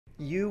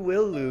you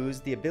will lose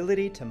the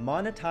ability to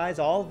monetize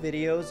all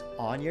videos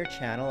on your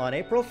channel on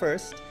April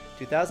 1st,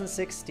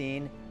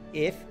 2016,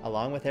 if,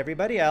 along with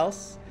everybody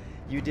else,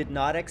 you did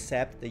not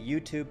accept the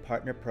YouTube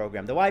Partner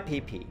Program, the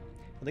YPP.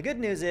 Well, the good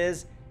news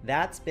is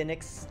that's been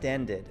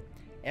extended.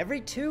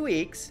 Every 2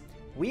 weeks,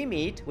 we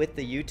meet with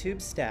the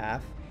YouTube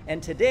staff,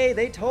 and today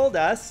they told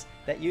us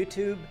that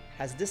YouTube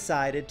has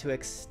decided to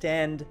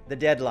extend the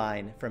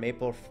deadline from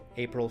April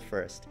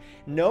 1st.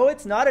 No,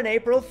 it's not an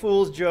April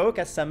Fool's joke,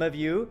 as some of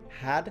you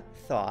had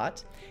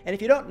thought. And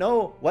if you don't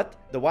know what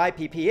the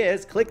YPP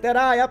is, click that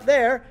eye up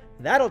there.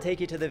 That'll take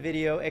you to the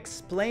video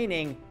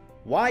explaining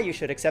why you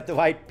should accept the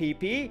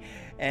YPP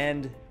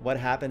and what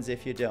happens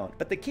if you don't.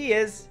 But the key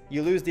is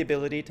you lose the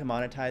ability to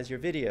monetize your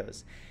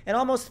videos. And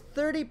almost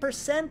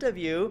 30% of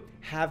you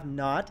have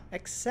not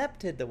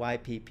accepted the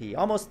YPP.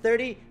 Almost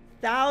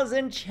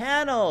 30,000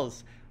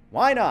 channels.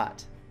 Why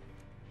not?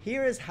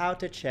 Here is how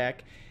to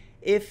check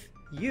if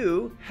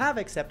you have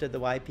accepted the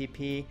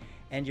YPP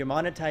and your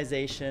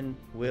monetization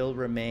will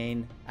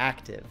remain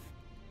active.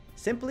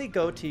 Simply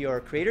go to your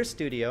Creator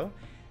Studio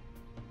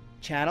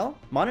channel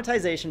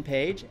monetization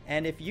page,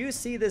 and if you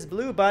see this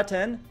blue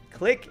button,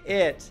 click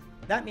it.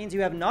 That means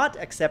you have not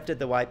accepted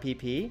the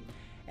YPP,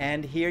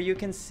 and here you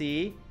can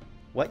see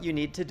what you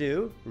need to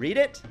do. Read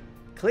it,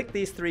 click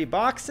these 3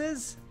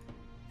 boxes,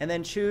 and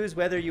then choose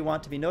whether you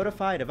want to be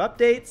notified of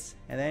updates,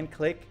 and then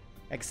click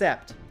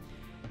accept.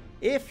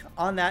 If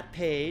on that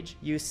page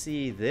you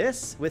see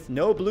this with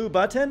no blue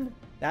button,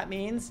 that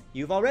means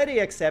you've already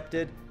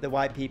accepted the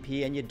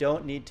YPP and you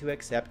don't need to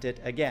accept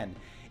it again.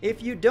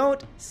 If you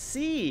don't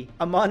see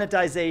a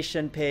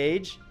monetization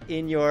page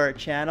in your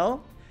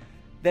channel,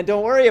 then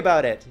don't worry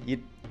about it.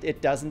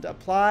 It doesn't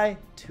apply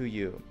to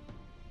you.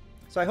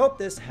 So I hope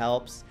this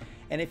helps.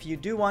 And if you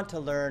do want to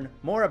learn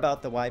more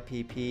about the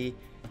YPP,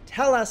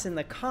 tell us in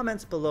the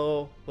comments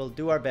below. We'll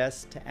do our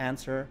best to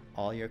answer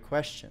all your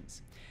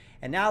questions.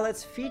 And now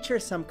let's feature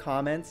some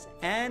comments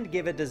and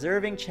give a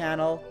deserving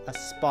channel a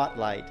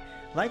spotlight,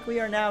 like we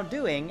are now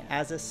doing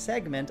as a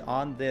segment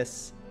on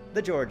this,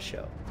 The George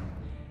Show.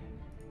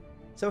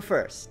 So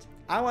first,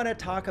 I want to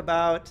talk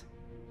about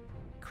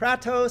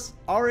Kratos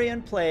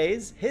Orion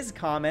Plays, his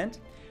comment,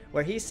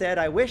 where he said,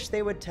 I wish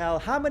they would tell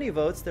how many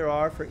votes there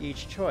are for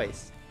each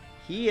choice.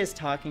 He is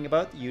talking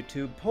about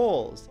YouTube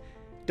polls.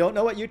 Don't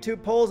know what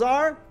YouTube polls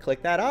are?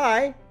 Click that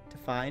eye to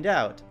find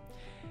out.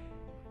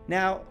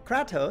 Now,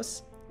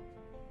 Kratos,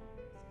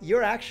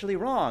 you're actually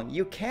wrong.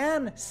 You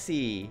can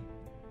see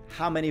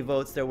how many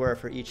votes there were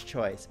for each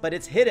choice, but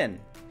it's hidden.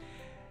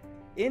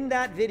 In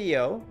that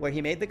video where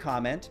he made the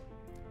comment,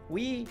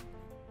 we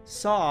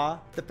saw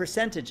the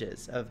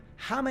percentages of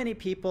how many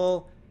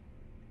people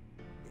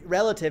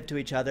relative to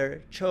each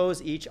other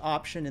chose each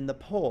option in the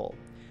poll.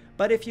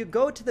 But if you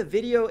go to the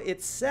video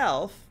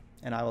itself,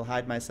 and I will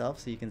hide myself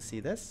so you can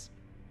see this,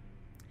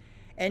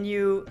 and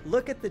you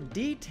look at the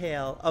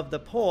detail of the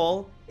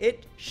poll,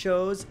 it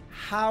shows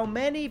how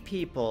many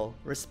people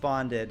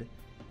responded.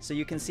 So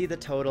you can see the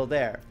total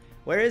there.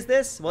 Where is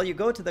this? Well, you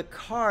go to the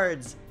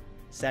cards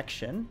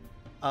section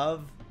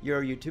of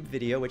your YouTube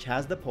video, which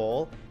has the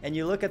poll, and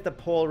you look at the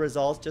poll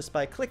results just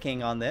by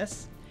clicking on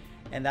this,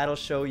 and that'll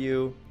show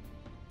you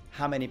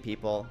how many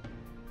people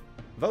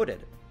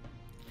voted.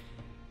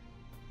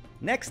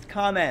 Next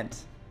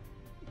comment.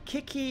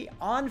 Kiki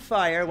on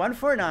Fire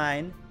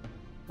 149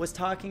 was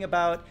talking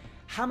about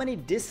how many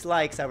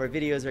dislikes our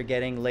videos are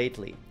getting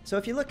lately. So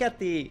if you look at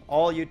the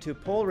all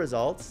YouTube poll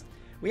results,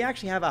 we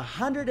actually have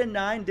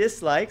 109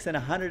 dislikes and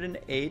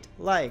 108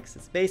 likes.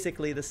 It's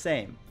basically the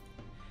same.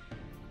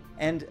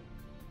 And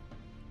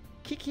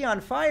Kiki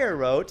on Fire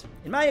wrote,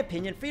 in my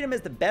opinion, Freedom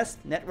is the best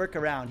network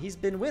around. He's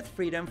been with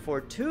Freedom for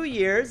 2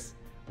 years.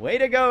 Way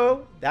to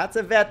go. That's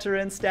a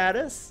veteran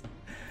status.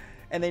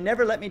 And they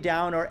never let me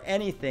down or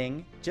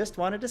anything. Just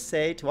wanted to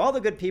say to all the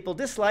good people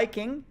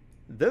disliking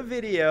the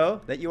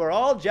video that you are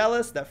all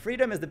jealous that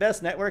Freedom is the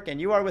best network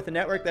and you are with a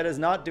network that is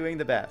not doing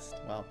the best.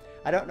 Well,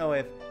 I don't know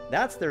if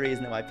that's the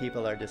reason why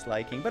people are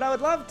disliking, but I would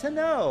love to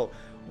know,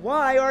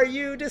 why are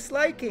you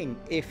disliking,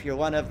 if you're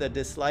one of the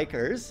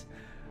dislikers,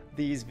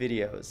 these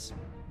videos?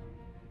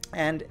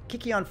 And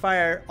Kiki on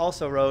Fire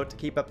also wrote,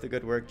 keep up the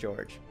good work,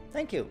 George.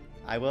 Thank you.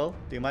 I will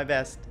do my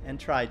best and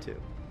try to.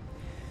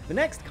 The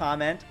next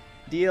comment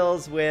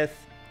deals with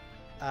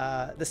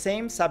the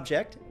same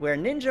subject, where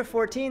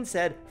Ninja14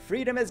 said,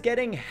 Freedom is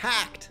getting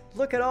hacked.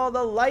 Look at all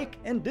the like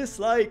and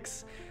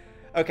dislikes.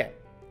 Okay,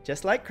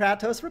 just like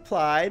Kratos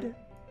replied,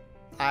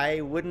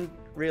 I wouldn't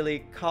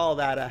really call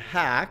that a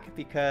hack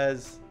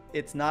because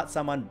it's not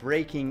someone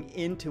breaking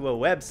into a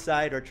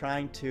website or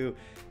trying to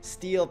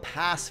steal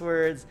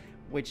passwords,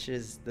 which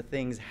is the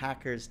things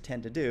hackers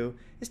tend to do.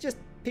 It's just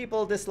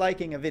people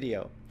disliking a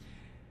video.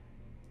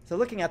 So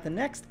looking at the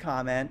next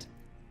comment,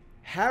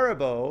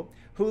 Haribo,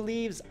 who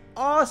leaves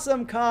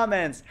awesome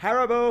comments.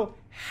 Haribo,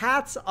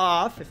 hats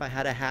off. If I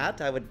had a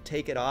hat, I would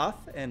take it off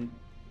and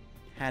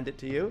hand it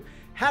to you.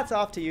 Hats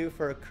off to you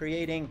for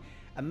creating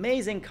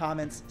amazing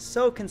comments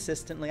so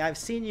consistently. I've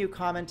seen you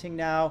commenting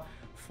now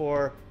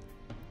for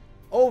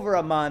over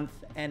a month,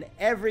 and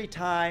every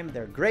time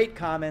they're great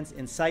comments,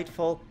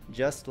 insightful,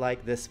 just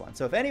like this one.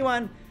 So if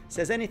anyone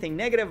says anything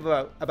negative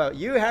about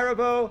you,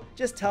 Haribo,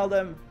 just tell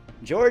them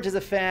George is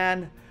a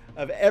fan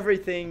of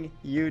everything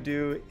you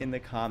do in the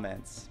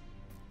comments.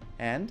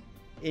 And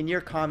in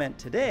your comment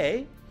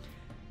today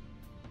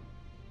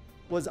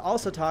was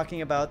also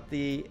talking about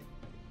the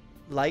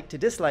like to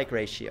dislike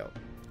ratio.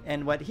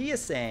 And what he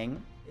is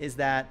saying is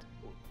that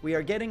we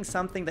are getting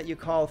something that you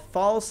call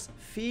false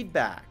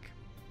feedback.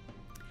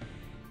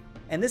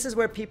 And this is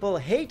where people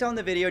hate on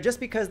the video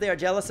just because they are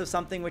jealous of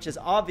something which is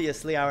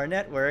obviously our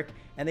network,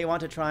 and they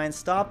want to try and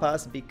stop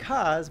us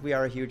because we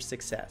are a huge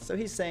success. So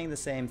he's saying the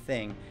same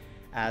thing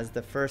as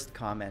the first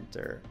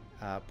commenter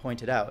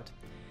pointed out.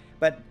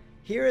 But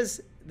here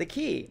is the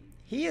key.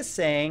 He is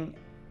saying,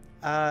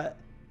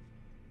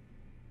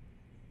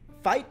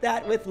 fight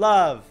that with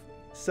love.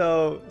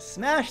 So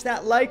smash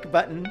that like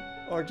button,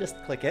 or just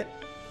click it.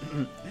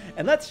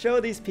 And let's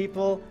show these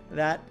people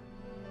that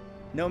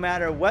no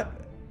matter what,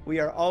 we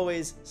are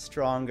always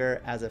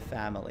stronger as a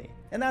family.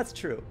 And that's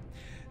true.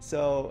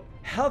 So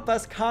help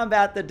us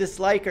combat the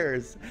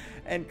dislikers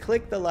and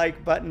click the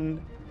like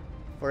button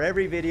for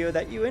every video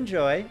that you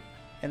enjoy.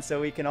 And so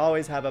we can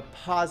always have a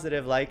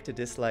positive like to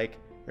dislike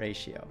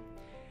ratio.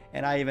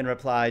 And I even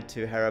replied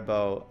to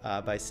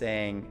Haribo by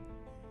saying,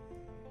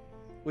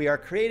 we are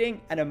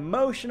creating an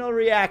emotional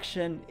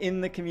reaction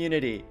in the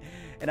community.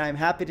 And I'm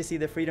happy to see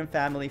the Freedom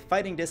family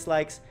fighting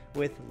dislikes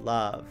with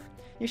love.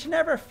 You should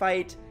never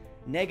fight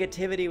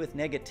negativity with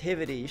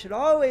negativity. You should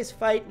always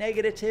fight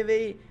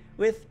negativity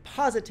with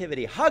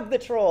positivity. Hug the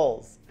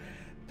trolls.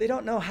 They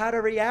don't know how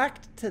to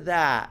react to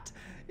that.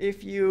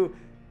 If you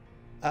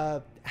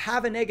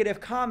have a negative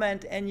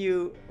comment and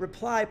you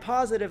reply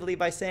positively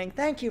by saying,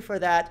 thank you for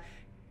that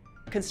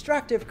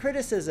constructive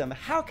criticism,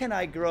 how can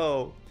I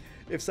grow?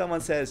 If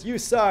someone says, you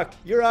suck,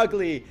 you're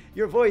ugly,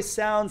 your voice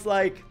sounds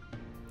like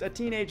a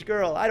teenage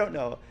girl, I don't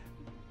know.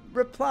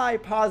 Reply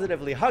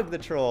positively, hug the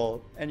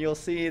troll, and you'll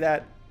see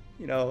that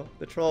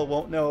the troll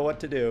won't know what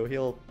to do.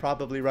 He'll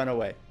probably run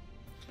away.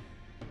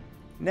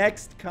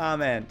 Next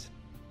comment.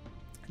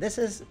 This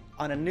is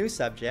on a new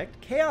subject.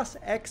 Chaos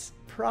X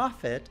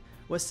Prophet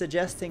was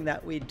suggesting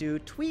that we do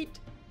Twitter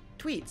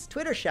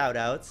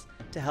shoutouts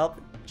to help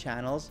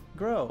channels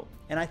grow.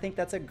 And I think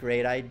that's a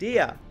great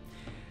idea.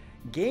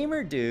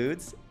 Gamer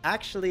Dudes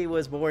actually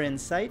was more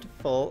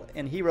insightful,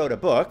 and he wrote a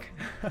book.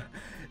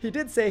 He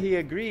did say he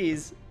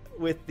agrees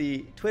with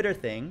the Twitter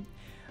thing,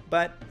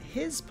 but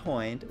his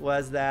point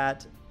was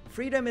that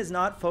Freedom is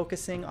not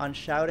focusing on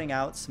shouting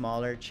out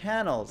smaller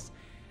channels.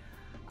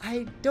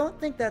 I don't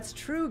think that's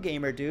true,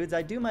 Gamer Dudes.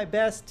 I do my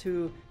best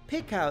to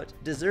pick out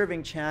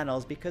deserving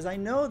channels because I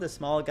know the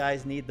small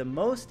guys need the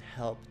most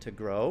help to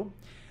grow.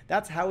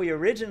 That's how we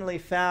originally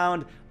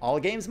found All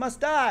Games Must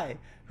Die,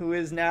 who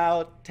is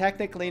now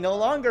technically no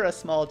longer a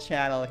small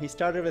channel. He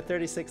started with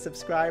 36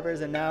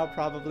 subscribers and now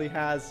probably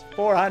has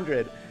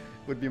 400,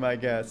 would be my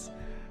guess.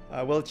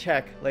 We'll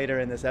check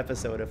later in this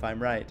episode if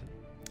I'm right.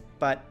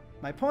 But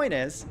my point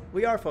is,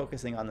 we are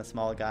focusing on the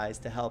small guys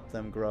to help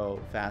them grow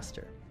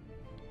faster.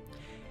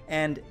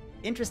 And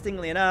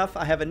interestingly enough,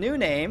 I have a new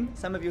name.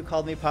 Some of you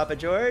called me Papa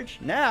George.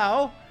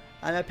 Now,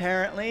 I'm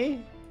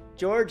apparently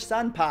George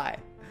Sunpie.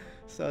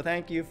 So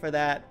thank you for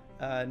that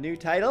new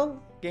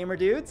title, Gamer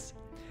Dudes.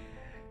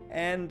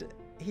 And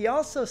he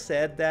also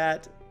said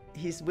that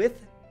he's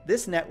with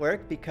this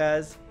network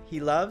because he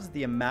loves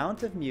the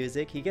amount of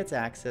music he gets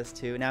access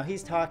to. Now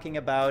he's talking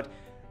about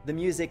the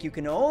music you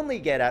can only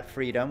get at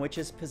Freedom, which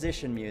is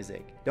position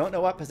music. Don't know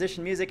what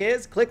position music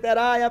is? Click that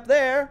eye up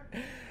there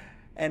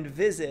and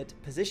visit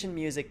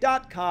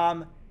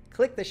positionmusic.com.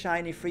 Click the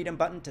shiny Freedom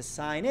button to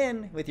sign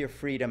in with your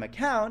Freedom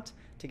account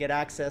to get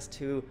access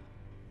to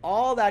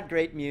all that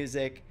great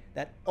music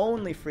that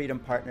only Freedom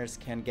partners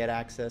can get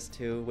access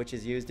to, which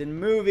is used in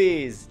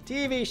movies,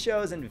 TV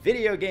shows, and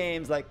video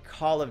games like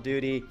Call of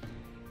Duty.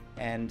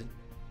 And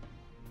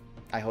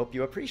I hope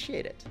you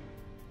appreciate it.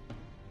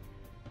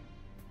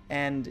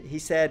 And he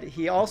said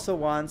he also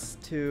wants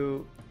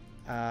to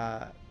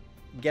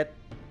get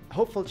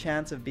hopeful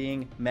chance of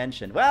being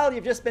mentioned. Well,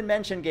 you've just been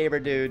mentioned, Gamer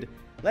Dude.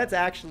 Let's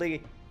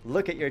actually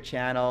look at your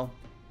channel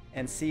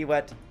and see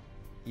what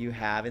you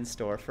have in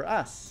store for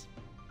us.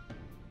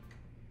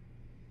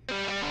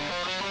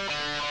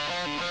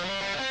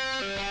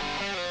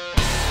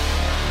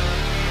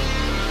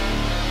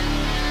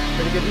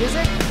 Pretty good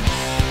music?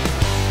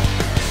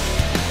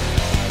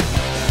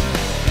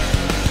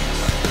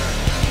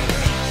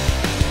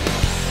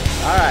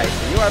 Alright,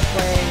 so you are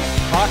playing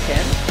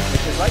Hawken,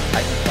 which is like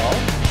Titanfall.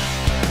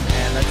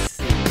 And let's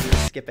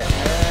see, skip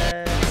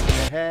ahead,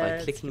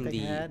 by clicking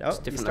the oh,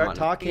 you start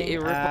talking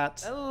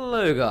at...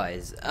 Hello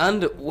guys,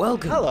 and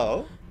welcome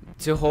Hello.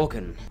 to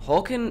Hawken.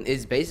 Hawken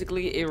is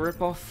basically a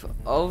ripoff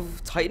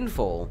of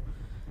Titanfall.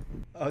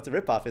 Oh, it's a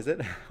ripoff, is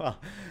it? Well,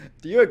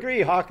 do you agree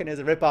Hawken is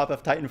a ripoff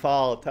of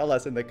Titanfall? Tell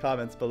us in the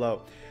comments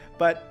below.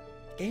 But,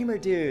 Gamer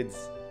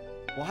Dudes,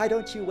 why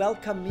don't you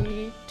welcome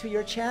me to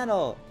your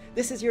channel?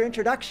 This is your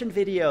introduction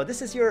video.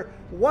 This is your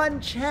one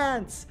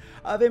chance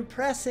of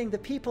impressing the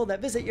people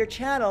that visit your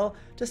channel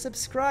to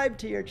subscribe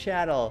to your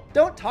channel.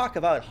 Don't talk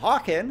about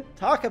Hawken,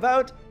 talk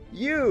about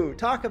you.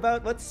 Talk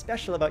about what's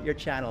special about your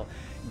channel.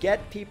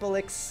 Get people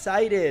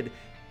excited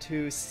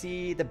to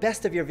see the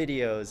best of your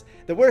videos,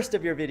 the worst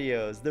of your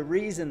videos, the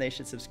reason they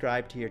should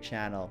subscribe to your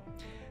channel.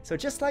 So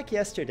just like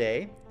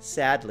yesterday,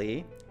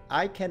 sadly,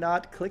 I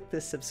cannot click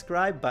the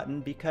subscribe button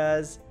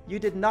because you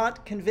did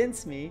not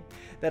convince me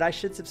that I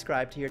should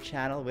subscribe to your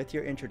channel with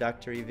your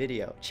introductory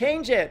video.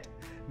 Change it!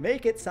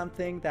 Make it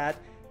something that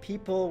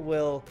people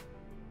will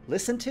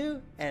listen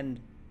to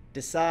and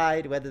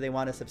decide whether they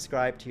want to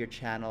subscribe to your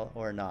channel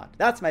or not.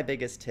 That's my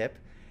biggest tip.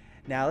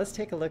 Now let's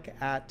take a look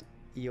at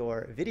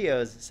your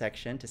videos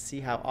section to see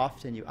how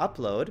often you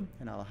upload,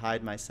 and I'll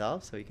hide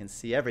myself so you can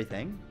see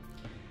everything.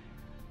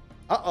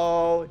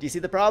 Uh-oh, do you see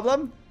the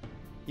problem?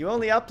 You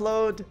only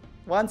upload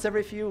once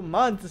every few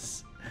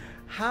months.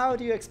 How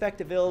do you expect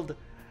to build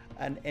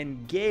an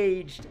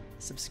engaged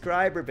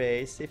subscriber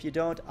base if you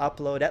don't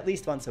upload at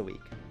least once a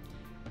week?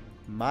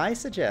 My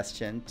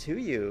suggestion to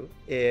you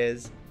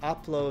is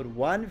upload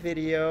one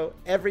video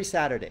every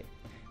Saturday,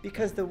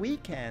 because the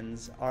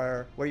weekends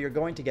are where you're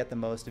going to get the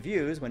most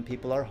views when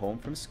people are home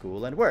from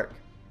school and work.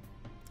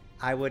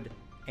 I would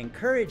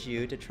encourage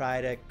you to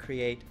try to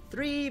create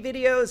 3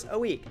 videos a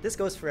week. This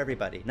goes for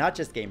everybody, not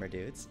just gamer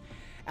dudes.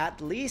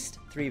 At least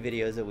 3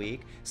 videos a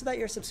week so that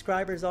your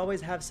subscribers always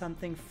have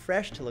something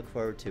fresh to look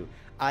forward to.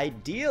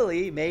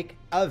 Ideally, make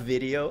a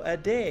video a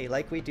day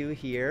like we do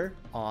here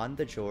on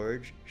The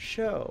George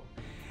Show.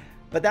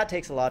 But that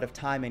takes a lot of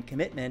time and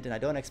commitment, and I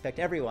don't expect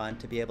everyone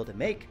to be able to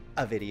make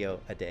a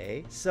video a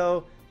day.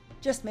 So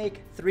just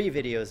make 3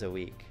 videos a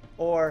week,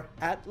 or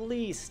at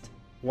least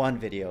 1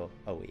 video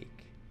a week.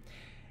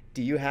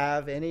 Do you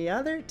have any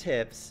other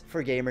tips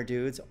for gamer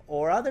dudes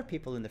or other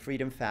people in the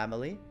Freedom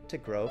family to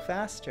grow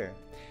faster?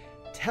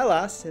 Tell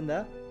us in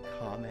the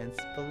comments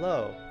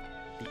below,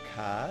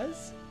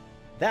 because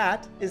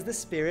that is the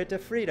spirit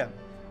of Freedom.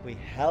 We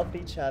help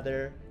each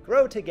other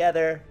grow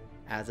together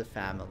as a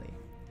family.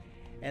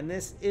 And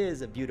this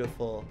is a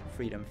beautiful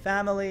Freedom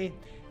family,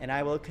 and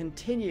I will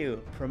continue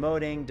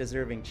promoting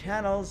deserving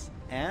channels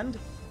and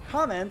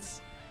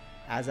comments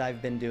as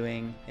I've been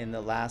doing in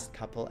the last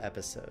couple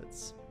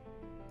episodes.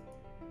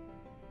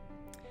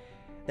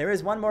 There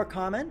is one more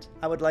comment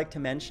I would like to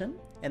mention,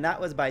 and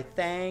that was by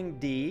Thang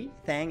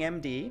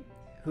MD,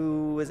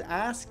 who was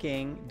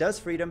asking, does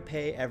Freedom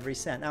pay every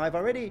cent? Now, I've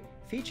already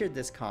featured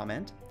this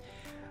comment,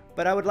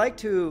 but I would like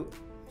to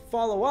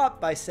follow up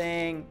by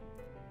saying,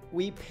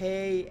 we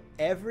pay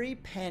every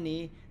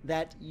penny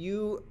that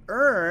you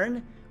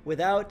earn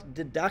without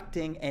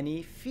deducting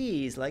any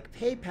fees, like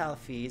PayPal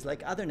fees,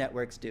 like other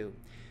networks do.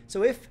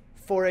 So if,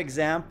 for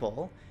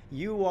example,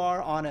 you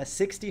are on a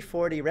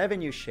 60-40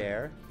 revenue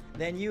share,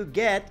 then you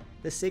get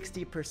the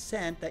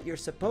 60% that you're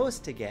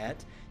supposed to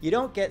get. You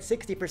don't get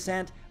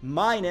 60%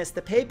 minus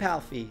the PayPal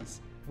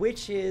fees,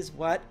 which is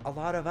what a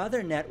lot of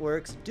other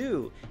networks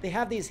do. They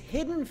have these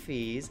hidden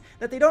fees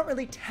that they don't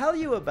really tell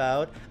you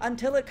about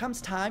until it comes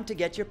time to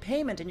get your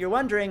payment. And you're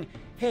wondering,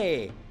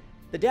 hey,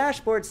 the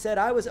dashboard said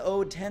I was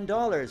owed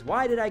 $10.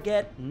 Why did I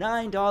get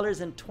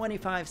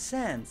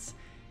 $9.25?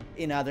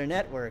 In other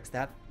networks,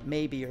 that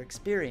may be your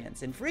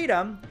experience. In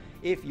Freedom,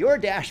 if your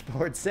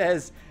dashboard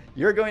says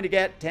you're going to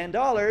get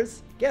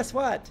 $10, guess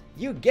what?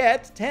 You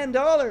get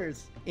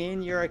 $10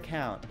 in your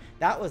account.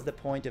 That was the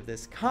point of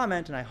this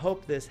comment, and I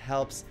hope this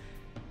helps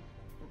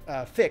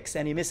fix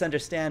any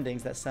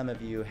misunderstandings that some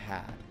of you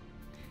had.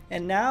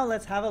 And now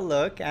let's have a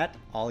look at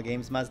All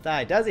Games Must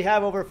Die. Does he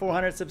have over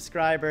 400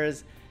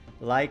 subscribers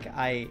like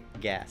I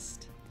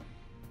guessed?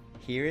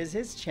 Here is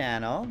his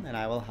channel, and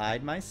I will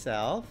hide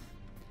myself.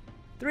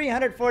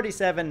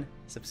 347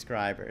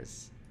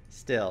 subscribers.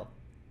 Still,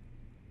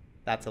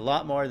 that's a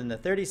lot more than the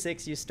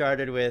 36 you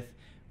started with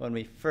when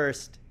we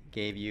first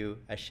gave you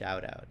a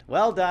shout out.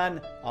 Well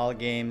done, All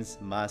Games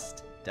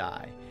Must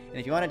Die. And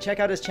if you want to check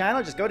out his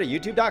channel, just go to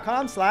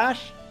youtube.com/,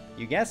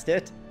 you guessed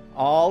it,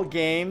 All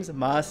Games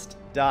Must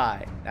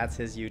Die. That's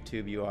his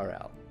YouTube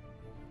URL.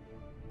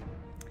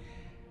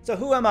 So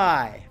who am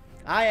I?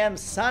 I am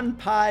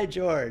Sunpie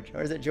George,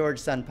 or is it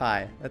George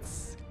Sunpie?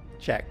 Let's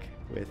check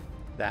with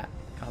that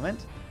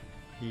comment.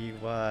 He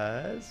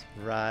was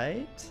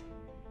right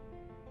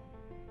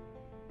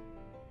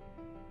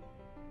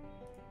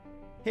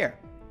here.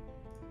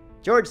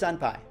 George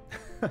Sunpie.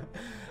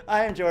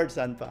 I am George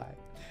Sunpie,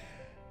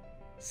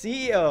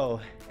 CEO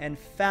and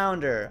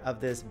founder of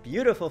this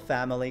beautiful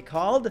family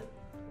called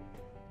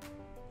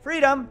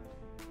Freedom.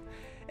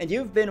 And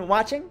you've been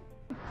watching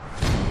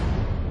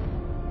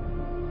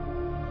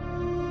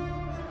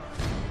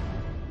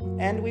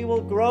and we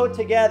will grow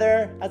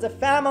together as a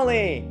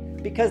family,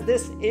 because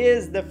this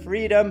is the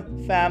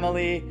Freedom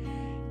family.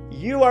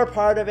 You are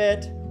part of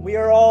it, we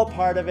are all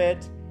part of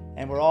it,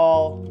 and we're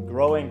all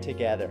growing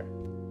together.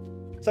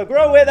 So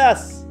grow with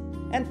us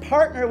and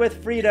partner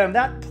with Freedom.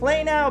 That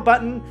Play Now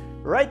button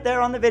right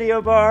there on the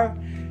video bar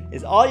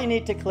is all you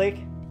need to click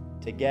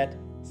to get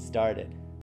started.